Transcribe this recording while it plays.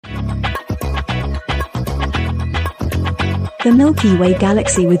The Milky Way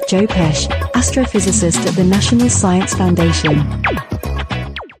Galaxy with Joe Pesci, astrophysicist at the National Science Foundation.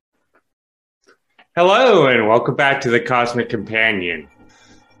 Hello, and welcome back to the Cosmic Companion.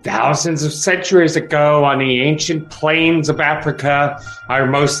 Thousands of centuries ago, on the ancient plains of Africa, our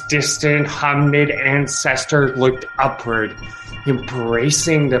most distant hominid ancestor looked upward,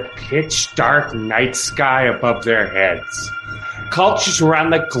 embracing the pitch-dark night sky above their heads. Cultures around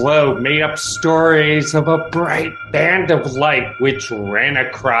the globe made up stories of a bright band of light which ran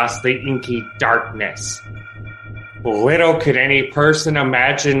across the inky darkness. Little could any person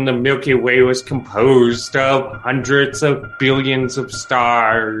imagine the Milky Way was composed of hundreds of billions of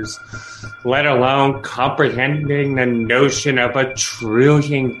stars, let alone comprehending the notion of a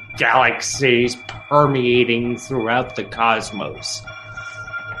trillion galaxies permeating throughout the cosmos.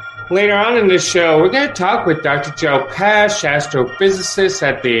 Later on in this show, we're going to talk with Dr. Joe Pesci, astrophysicist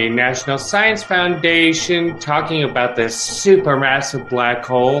at the National Science Foundation, talking about the supermassive black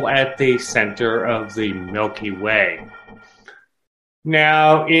hole at the center of the Milky Way.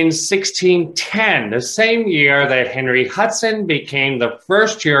 Now, in 1610, the same year that Henry Hudson became the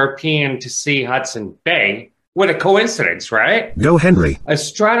first European to see Hudson Bay, what a coincidence, right? Go, Henry.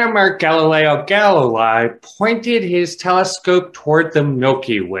 Astronomer Galileo Galilei pointed his telescope toward the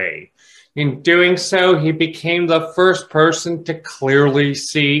Milky Way. In doing so, he became the first person to clearly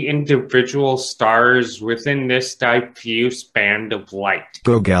see individual stars within this diffuse band of light.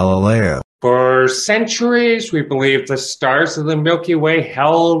 Go, Galileo. For centuries, we believed the stars of the Milky Way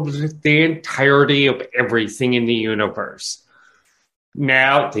held the entirety of everything in the universe.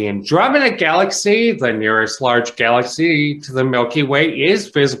 Now, the Andromeda Galaxy, the nearest large galaxy to the Milky Way, is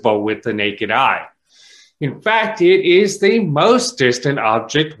visible with the naked eye. In fact, it is the most distant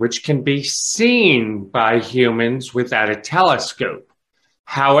object which can be seen by humans without a telescope.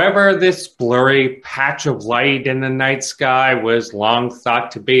 However, this blurry patch of light in the night sky was long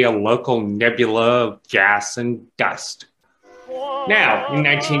thought to be a local nebula of gas and dust. Now, in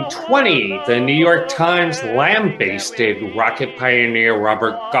 1920, the New York Times lambasted rocket pioneer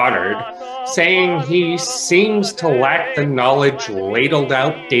Robert Goddard, saying he seems to lack the knowledge ladled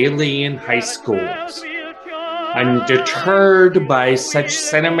out daily in high schools. Undeterred by such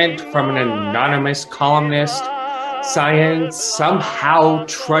sentiment from an anonymous columnist, science somehow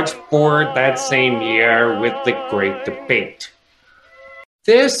trudged forward that same year with the Great Debate.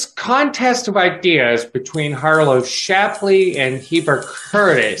 This contest of ideas between Harlow Shapley and Heber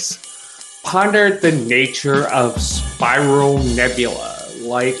Curtis pondered the nature of spiral nebula,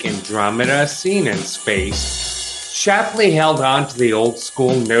 like Andromeda seen in space. Shapley held on to the old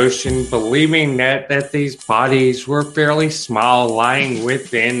school notion, believing that these bodies were fairly small, lying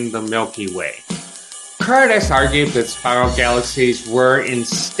within the Milky Way. Curtis argued that spiral galaxies were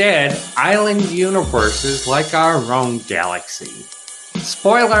instead island universes like our own galaxy.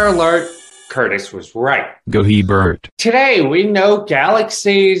 Spoiler alert, Curtis was right. Go, Hebert. Today, we know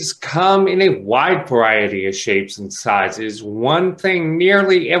galaxies come in a wide variety of shapes and sizes. One thing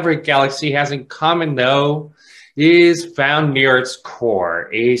nearly every galaxy has in common, though, is found near its core,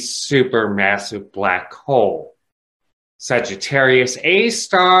 a supermassive black hole. Sagittarius A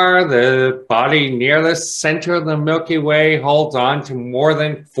star, the body near the center of the Milky Way, holds on to more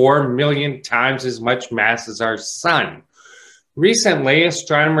than 4 million times as much mass as our sun. Recently,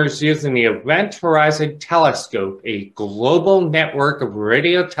 astronomers using the Event Horizon Telescope, a global network of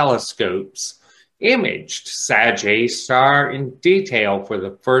radio telescopes, imaged Sag A star in detail for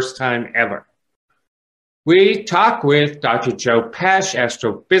the first time ever. We talk with Dr. Joe Pesci,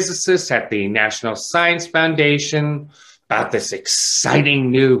 astrophysicist at the National Science Foundation, about this exciting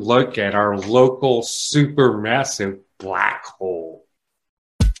new look at our local supermassive black hole.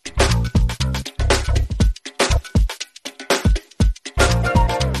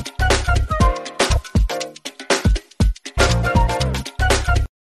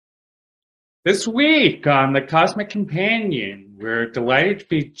 This week on the Cosmic Companion, we're delighted to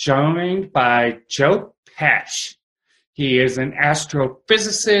be joined by Joe Pesci. He is an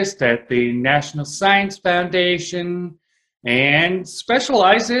astrophysicist at the National Science Foundation and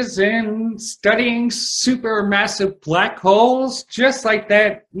specializes in studying supermassive black holes, just like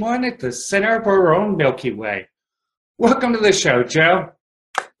that one at the center of our own Milky Way. Welcome to the show, Joe.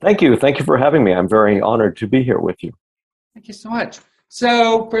 Thank you. Thank you for having me. I'm very honored to be here with you. Thank you so much.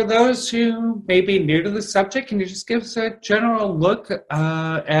 So for those who may be new to the subject, can you just give us a general look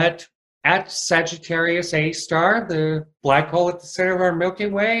at Sagittarius A star, the black hole at the center of our Milky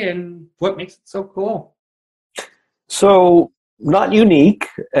Way, and what makes it so cool? So not unique,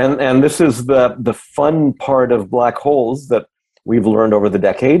 and this is the fun part of black holes, that we've learned over the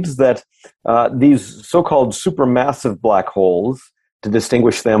decades that these so-called supermassive black holes, to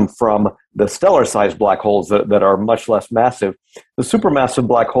distinguish them from the stellar-sized black holes that are much less massive, the supermassive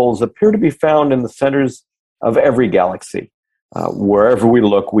black holes appear to be found in the centers of every galaxy. Wherever we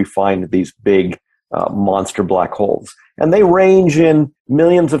look, we find these big monster black holes. And they range in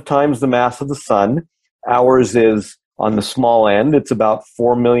millions of times the mass of the sun. Ours is on the small end. It's about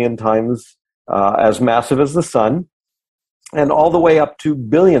 4 million times as massive as the sun, and all the way up to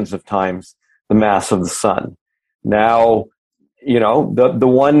billions of times the mass of the sun. Now, the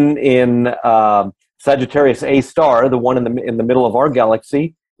one in Sagittarius A star, the one in the middle of our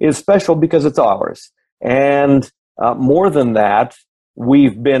galaxy, is special because it's ours. And more than that,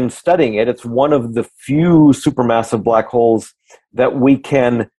 we've been studying it. It's one of the few supermassive black holes that we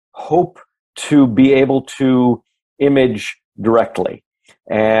can hope to be able to image directly.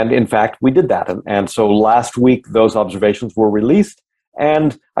 And in fact, we did that. And so last week, those observations were released.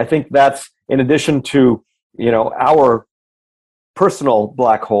 And I think that's, in addition to, our personal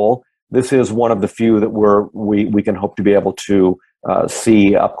black hole, this is one of the few that we can hope to be able to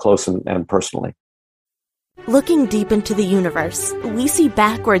see up close and personally. Looking deep into the universe, we see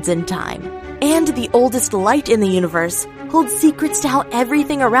backwards in time. And the oldest light in the universe holds secrets to how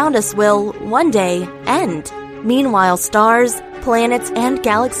everything around us will, one day, end. Meanwhile, stars, planets, and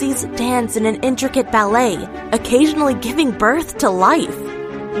galaxies dance in an intricate ballet, occasionally giving birth to life.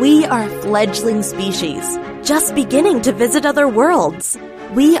 We are a fledgling species, just beginning to visit other worlds.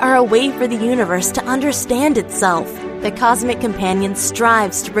 We are a way for the universe to understand itself. The Cosmic Companion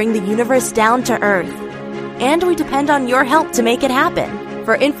strives to bring the universe down to Earth. And we depend on your help to make it happen.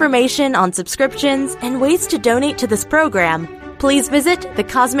 For information on subscriptions and ways to donate to this program, please visit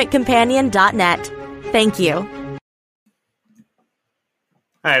thecosmiccompanion.net. Thank you.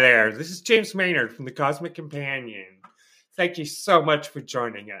 Hi there, this is James Maynard from the Cosmic Companion. Thank you so much for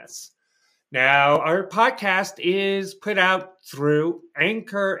joining us. Now, our podcast is put out through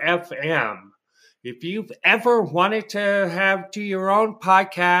Anchor FM. If you've ever wanted to do your own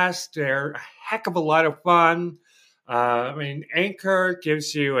podcast, they're a heck of a lot of fun. Anchor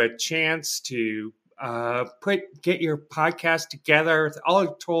gives you a chance to get your podcast together with all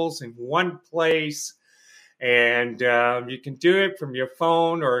the tools in one place. And you can do it from your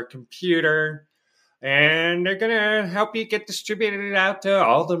phone or a computer. And they're going to help you get distributed out to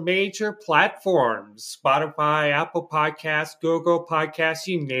all the major platforms. Spotify, Apple Podcasts, Google Podcasts,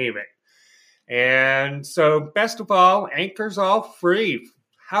 you name it. And so, best of all, Anchor's all free.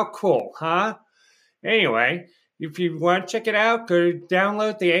 How cool, huh? Anyway, if you want to check it out, go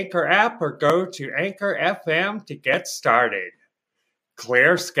download the Anchor app or go to Anchor FM to get started.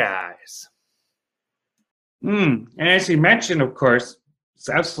 Clear skies. And as you mentioned, of course, it's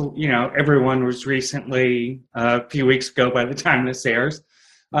absolutely, everyone was recently, a few weeks ago by the time this airs,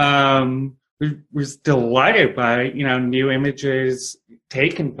 was delighted by, new images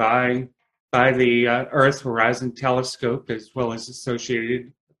taken by the Earth Horizon Telescope as well as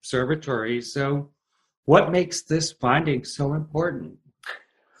associated observatories. So what makes this finding so important?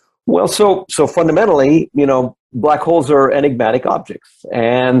 Well, so fundamentally, black holes are enigmatic objects,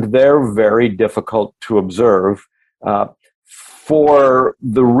 and they're very difficult to observe for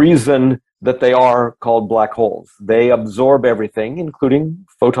the reason that they are called black holes. They absorb everything, including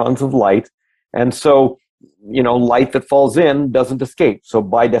photons of light, and so, light that falls in doesn't escape. So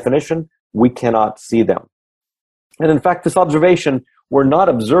by definition, we cannot see them. And in fact, this observation, we're not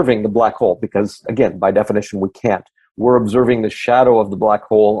observing the black hole because, again, by definition, we can't. We're observing the shadow of the black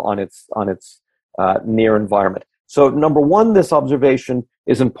hole on its near environment. So number one, this observation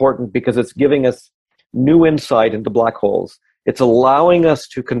is important because it's giving us new insight into black holes. It's allowing us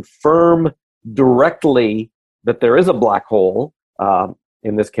to confirm directly that there is a black hole,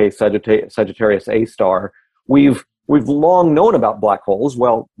 in this case, Sagittarius A star. We've long known about black holes.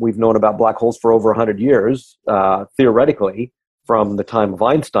 Well, we've known about black holes for over 100 years, theoretically, from the time of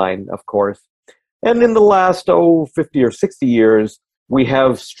Einstein, of course. And in the last, 50 or 60 years, we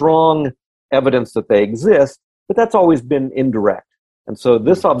have strong evidence that they exist, but that's always been indirect. And so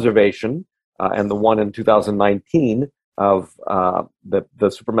this observation, and the one in 2019 of the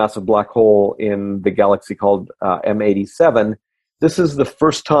supermassive black hole in the galaxy called M87, this is the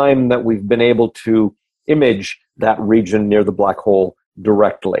first time that we've been able to image that region near the black hole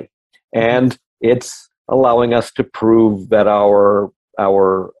directly. And it's allowing us to prove that our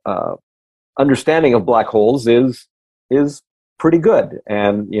understanding of black holes is pretty good.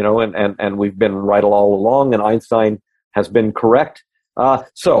 And, and we've been right all along, and Einstein has been correct.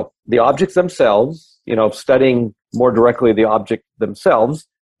 So the objects themselves, studying more directly the object themselves,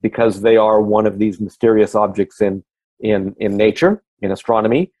 because they are one of these mysterious objects in in nature, in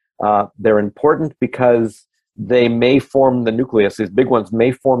astronomy. They're important because they may form the nucleus. These big ones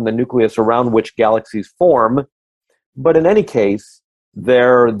may form the nucleus around which galaxies form. But in any case,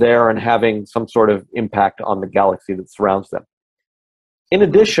 they're there and having some sort of impact on the galaxy that surrounds them. In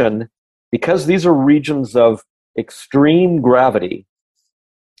addition, because these are regions of extreme gravity,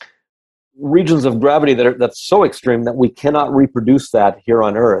 regions of gravity that's so extreme that we cannot reproduce that here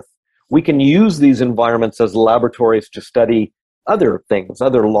on Earth, we can use these environments as laboratories to study other things,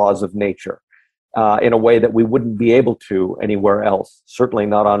 other laws of nature, in a way that we wouldn't be able to anywhere else, certainly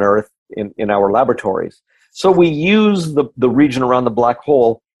not on Earth in our laboratories. So we use the region around the black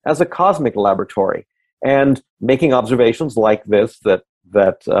hole as a cosmic laboratory, and making observations like this that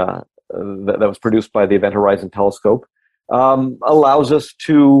was produced by the Event Horizon Telescope allows us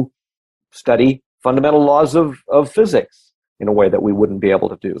to study fundamental laws of physics in a way that we wouldn't be able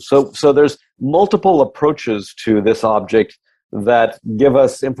to do. So there's multiple approaches to this object that give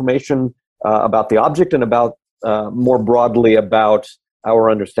us information about the object and about more broadly about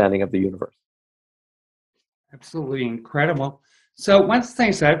our understanding of the universe. Absolutely incredible. So one of the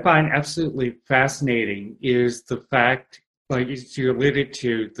things I find absolutely fascinating is the fact, like you alluded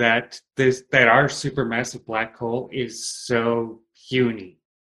to, that our supermassive black hole is so puny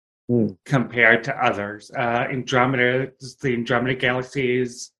compared to others. The Andromeda Galaxy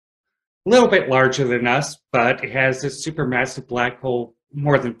is a little bit larger than us, but it has a supermassive black hole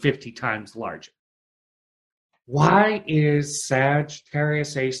more than 50 times larger. Why is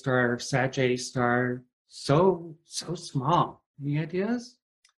Sagittarius A star, Sag A star, so small? Any ideas?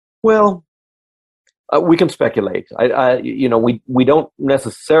 Well, we can speculate. We don't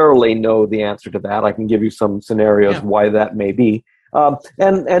necessarily know the answer to that. I can give you some scenarios why that may be.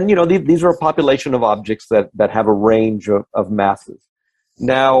 These are a population of objects that have a range of masses.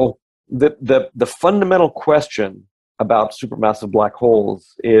 Now, the fundamental question about supermassive black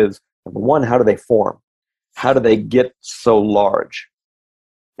holes is, number one, how do they form? How do they get so large?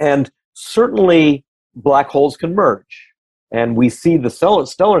 And certainly, black holes can merge. And we see the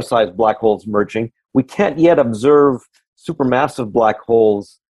stellar-sized black holes merging. We can't yet observe supermassive black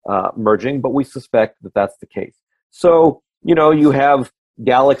holes merging, but we suspect that that's the case. So, you have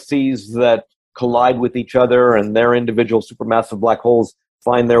galaxies that collide with each other, and their individual supermassive black holes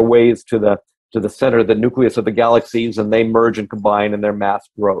find their ways to the center, the nucleus of the galaxies, and they merge and combine, and their mass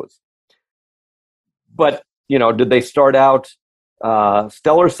grows. But, did they start out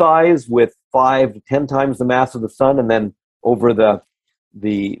stellar size with 5 to 10 times the mass of the sun, and then over the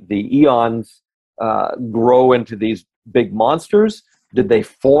eons grow into these big monsters? Did they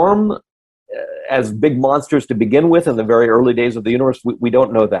form as big monsters to begin with in the very early days of the universe? We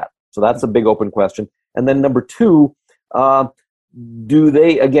don't know that. So that's a big open question. And then number two, do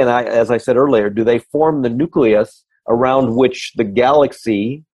they, again, as I said earlier, do they form the nucleus around which the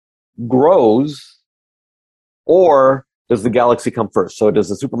galaxy grows, or does the galaxy come first? So does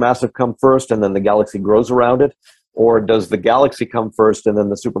the supermassive come first and then the galaxy grows around it? Or does the galaxy come first and then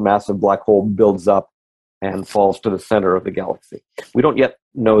the supermassive black hole builds up and falls to the center of the galaxy? We don't yet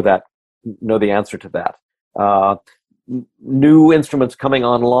know the answer to that. New instruments coming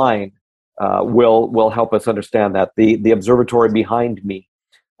online will help us understand that. The observatory behind me,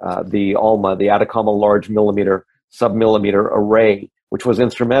 the ALMA, the Atacama Large Millimeter Submillimeter Array, which was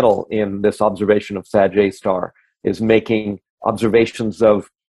instrumental in this observation of Sag A star, is making observations of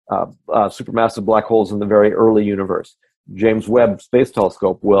supermassive black holes in the very early universe. James Webb Space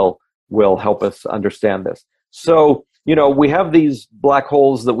Telescope will help us understand this. So, we have these black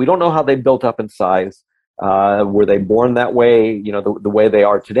holes that we don't know how they built up in size. Were they born that way, the way they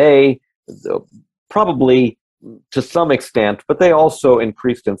are today? Probably to some extent, but they also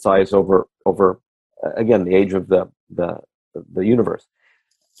increased in size over again, the age of the universe.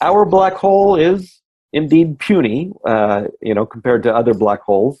 Our black hole is indeed puny, compared to other black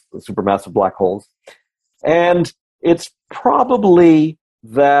holes, the supermassive black holes. And it's probably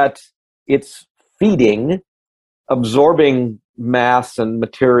that it's feeding, absorbing mass and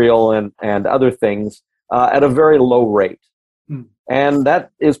material and other things at a very low rate. And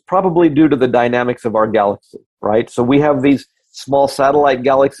that is probably due to the dynamics of our galaxy, right? So we have these small satellite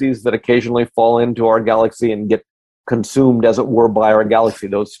galaxies that occasionally fall into our galaxy and get consumed, as it were, by our galaxy.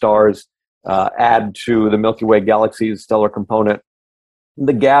 Those stars add to the Milky Way galaxy's stellar component.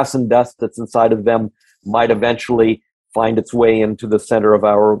 The gas and dust that's inside of them might eventually find its way into the center of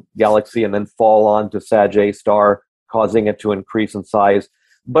our galaxy and then fall onto Sag A star, causing it to increase in size.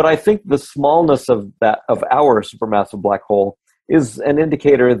 But I think the smallness of our supermassive black hole is an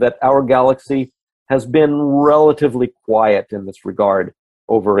indicator that our galaxy has been relatively quiet in this regard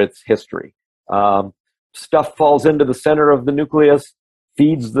over its history. stuff falls into the center of the nucleus,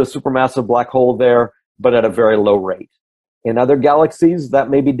 feeds the supermassive black hole there, but at a very low rate. In other galaxies, that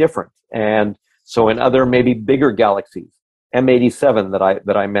may be different. And so in other, maybe bigger galaxies, M87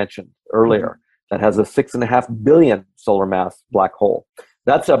 that I mentioned earlier, that has a 6.5 billion solar mass black hole.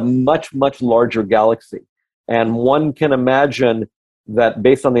 That's a much, much larger galaxy. And one can imagine that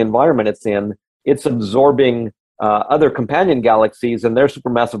based on the environment it's in, it's absorbing other companion galaxies, and their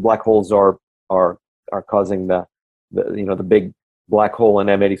supermassive black holes are causing the big black hole in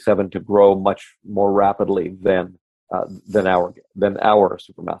M87 to grow much more rapidly than our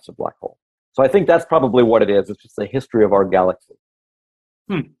supermassive black hole. So I think that's probably what it is. It's just the history of our galaxy.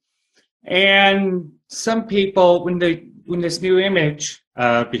 And some people, when this new image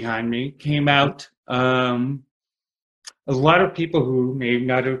behind me came out, a lot of people who may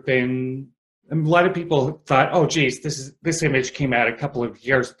not have been, a lot of people thought, oh, geez, this image came out a couple of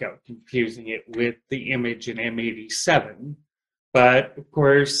years ago, confusing it with the image in M87. But of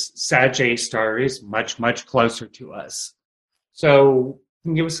course, Sag A star is much, much closer to us. So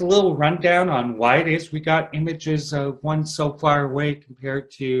can you give us a little rundown on why it is we got images of one so far away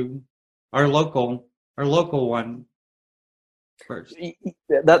compared to our local one first?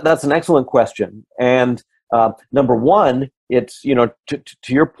 That's an excellent question. And number one, it's, to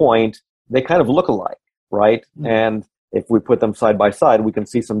your point, they kind of look alike, right? Mm-hmm. And if we put them side by side, we can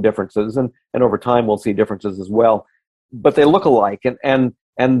see some differences, and over time we'll see differences as well. But they look alike, and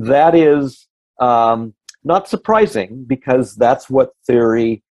that is not surprising, because that's what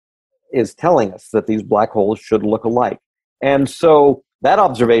theory is telling us, that these black holes should look alike. And so that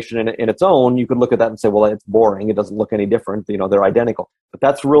observation in its own, you could look at that and say, well, it's boring. It doesn't look any different. They're identical. But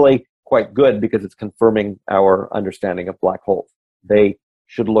that's really quite good, because it's confirming our understanding of black holes. They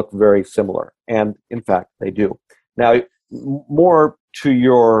should look very similar. And in fact, they do. Now, more to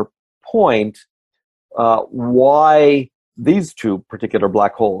your point, why these two particular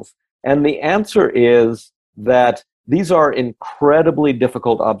black holes? And the answer is that these are incredibly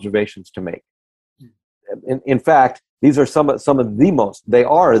difficult observations to make. In fact, these are some of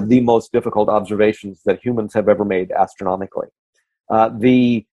the most difficult observations that humans have ever made astronomically.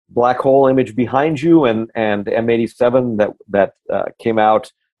 The black hole image behind you and M87 that came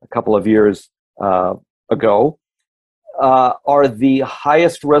out a couple of years ago are the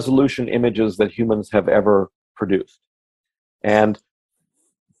highest resolution images that humans have ever produced. And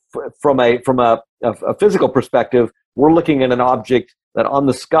from a physical perspective, we're looking at an object that on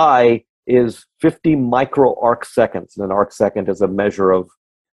the sky is 50 micro arc seconds, and an arc second is a measure of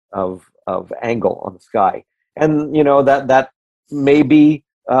angle on the sky. And that may be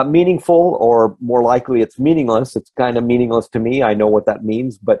meaningful, or more likely it's meaningless. It's kind of meaningless to me. I know what that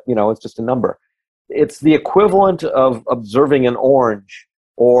means, but it's just a number. It's the equivalent of observing an orange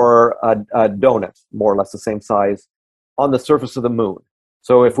or a donut, more or less the same size, on the surface of the moon.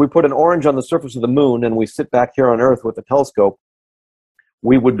 So if we put an orange on the surface of the moon and we sit back here on Earth with a telescope,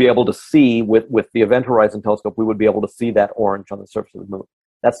 we would be able to see, with the Event Horizon Telescope, we would be able to see that orange on the surface of the moon.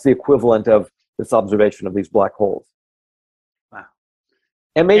 That's the equivalent of this observation of these black holes. Wow.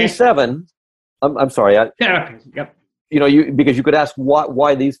 M87, I'm sorry. Yeah, yep. Because you could ask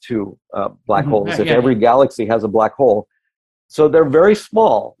why these two black holes, if every galaxy has a black hole. So they're very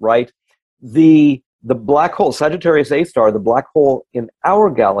small, right? The black hole, Sagittarius A star, the black hole in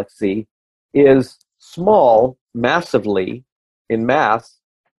our galaxy, is small massively in mass,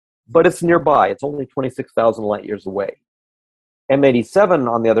 but it's nearby. It's only 26,000 light years away. M87,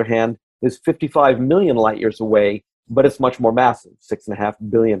 on the other hand, is 55 million light years away, but it's much more massive, 6.5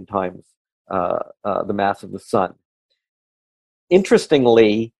 billion times the mass of the sun.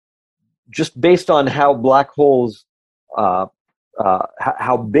 Interestingly, just based on how black holes,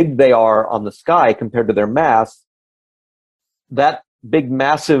 how big they are on the sky compared to their mass, that big,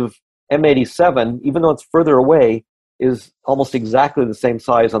 massive M87, even though it's further away, is almost exactly the same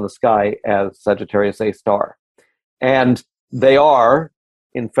size on the sky as Sagittarius A star. And they are,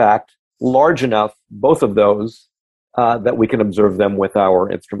 in fact, large enough, both of those, that we can observe them with our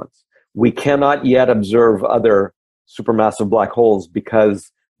instruments. We cannot yet observe other supermassive black holes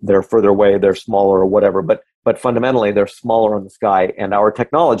because they're further away, they're smaller or whatever, but fundamentally they're smaller on the sky. And our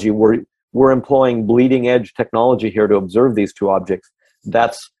technology, we're employing bleeding edge technology here to observe these two objects.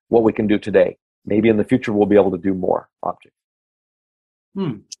 That's what we can do today. Maybe in the future we'll be able to do more objects.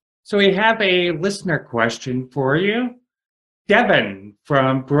 So we have a listener question for you. Devin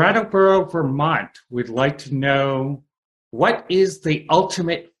from Brattleboro, Vermont would like to know, what is the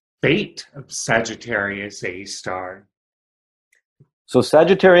ultimate fate of Sagittarius A star? So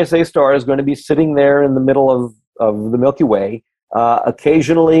Sagittarius A star is going to be sitting there in the middle of the Milky Way.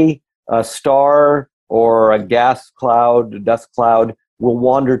 Occasionally, a star or a gas cloud, a dust cloud, will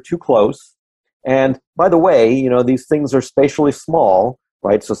wander too close. And by the way, these things are spatially small,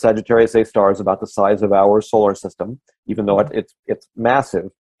 right? So Sagittarius A star is about the size of our solar system, even though it's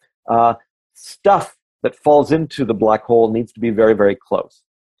massive. Stuff that falls into the black hole needs to be very, very close.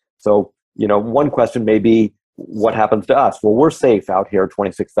 So, one question may be, what happens to us? Well, we're safe out here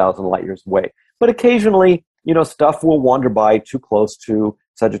 26,000 light years away. But occasionally, stuff will wander by too close to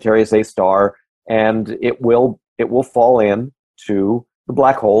Sagittarius A star, and it will fall in to the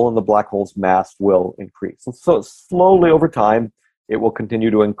black hole, and the black hole's mass will increase. And so slowly over time, it will continue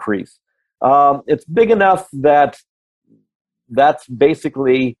to increase. It's big enough that that's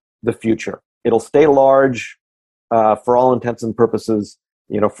basically the future. It'll stay large for all intents and purposes,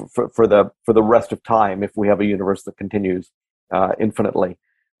 for the rest of time, if we have a universe that continues infinitely.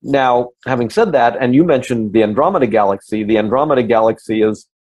 Now, having said that, and you mentioned the Andromeda Galaxy. The Andromeda Galaxy is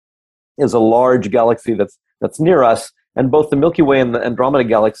a large galaxy that's near us, and both the Milky Way and the Andromeda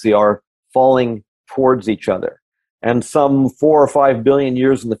Galaxy are falling towards each other. And some 4 or 5 billion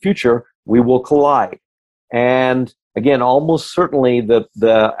years in the future, we will collide. And again, almost certainly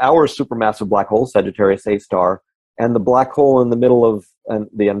our supermassive black hole, Sagittarius A star, and the black hole in the middle of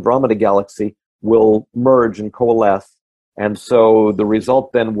the Andromeda Galaxy will merge and coalesce. And so the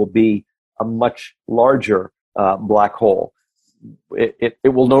result then will be a much larger black hole. It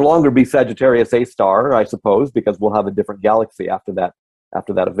will no longer be Sagittarius A star, I suppose, because we'll have a different galaxy after that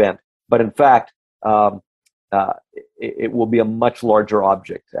event. But in fact, it will be a much larger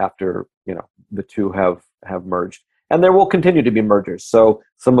object after the two have merged. And there will continue to be mergers. So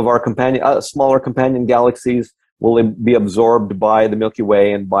some of our smaller companion galaxies will be absorbed by the Milky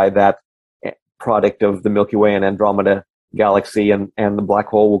Way and by that product of the Milky Way and Andromeda Galaxy, and the black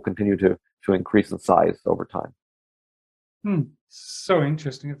hole will continue to increase in size over time. So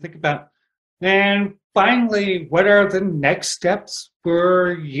interesting to think about. And finally, what are the next steps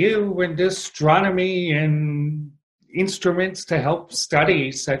for you in astronomy and instruments to help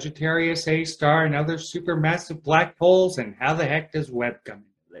study Sagittarius A star and other supermassive black holes, and how the heck does Webb come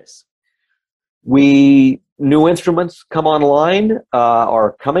into this? New instruments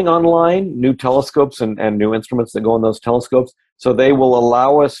are coming online, new telescopes and new instruments that go in those telescopes. So they will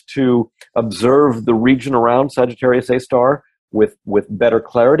allow us to observe the region around Sagittarius A star with better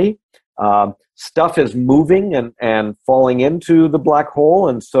clarity. Stuff is moving and falling into the black hole,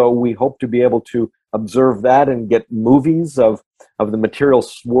 and so we hope to be able to observe that and get movies of the material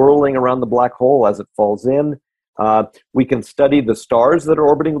swirling around the black hole as it falls in. We can study the stars that are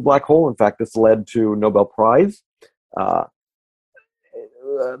orbiting the black hole. In fact, this led to a Nobel Prize.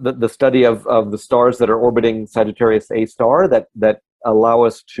 The study of the stars that are orbiting Sagittarius A star that allow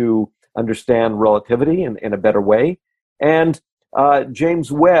us to understand relativity in a better way. And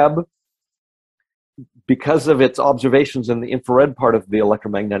James Webb, because of its observations in the infrared part of the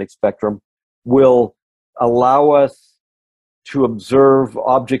electromagnetic spectrum, will allow us to observe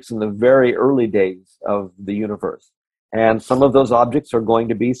objects in the very early days of the universe. And some of those objects are going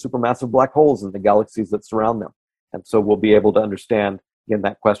to be supermassive black holes in the galaxies that surround them. And so we'll be able to understand, again,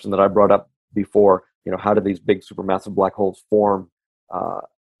 that question that I brought up before, how do these big supermassive black holes form,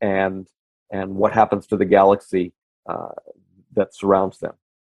 and what happens to the galaxy that surrounds them.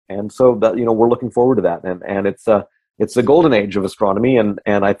 And so that, we're looking forward to that. And it's a golden age of astronomy, and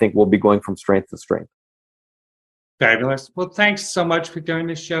I think we'll be going from strength to strength. Fabulous. Well, thanks so much for doing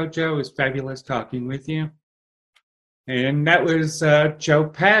this show, Joe. It was fabulous talking with you. And that was Joe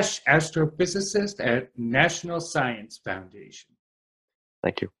Pash, astrophysicist at National Science Foundation.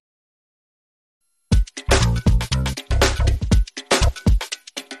 Thank you.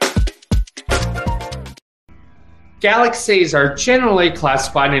 Galaxies are generally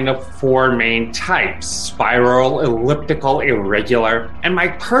classified into 4 main types: spiral, elliptical, irregular, and my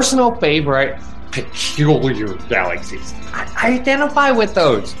personal favorite, peculiar galaxies. I identify with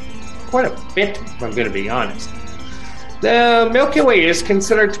those quite a bit, if I'm going to be honest. The Milky Way is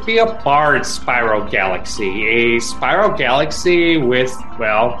considered to be a barred spiral galaxy, a spiral galaxy with,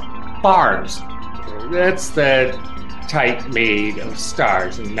 bars. That's the type made of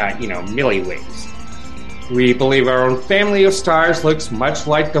stars and not, Milky Ways. We believe our own family of stars looks much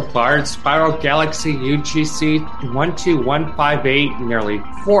like the barred spiral galaxy UGC 12158, nearly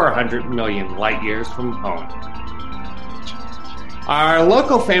 400 million light years from home. Our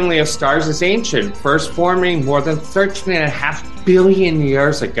local family of stars is ancient, first forming more than 13.5 billion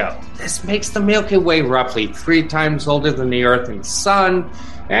years ago. This makes the Milky Way roughly 3 times older than the Earth and Sun,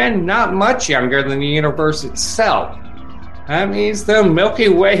 and not much younger than the universe itself. That means the Milky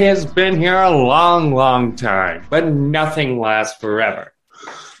Way has been here a long, long time, but nothing lasts forever.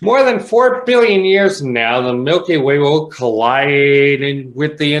 More than 4 billion years from now, the Milky Way will collide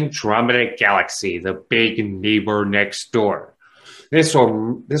with the Andromeda Galaxy, the big neighbor next door. This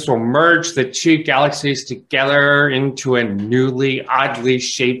will merge the two galaxies together into a newly, oddly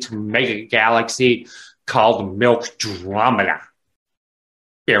shaped mega galaxy called Milkdromeda.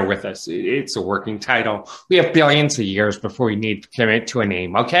 Bear with us. It's a working title. We have billions of years before we need to commit to a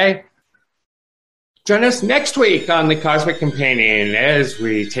name, okay? Join us next week on The Cosmic Companion as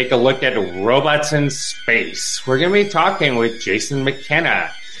we take a look at robots in space. We're going to be talking with Jason McKenna.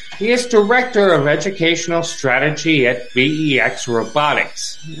 He is Director of Educational Strategy at VEX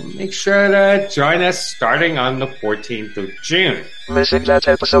Robotics. Make sure to join us starting on the 14th of June. Missing that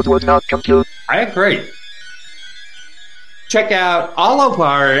episode would not compute. I agree. Check out all of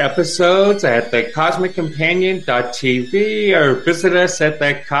our episodes at thecosmiccompanion.tv or visit us at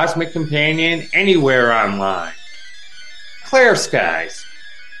The Cosmic Companion anywhere online. Clear skies.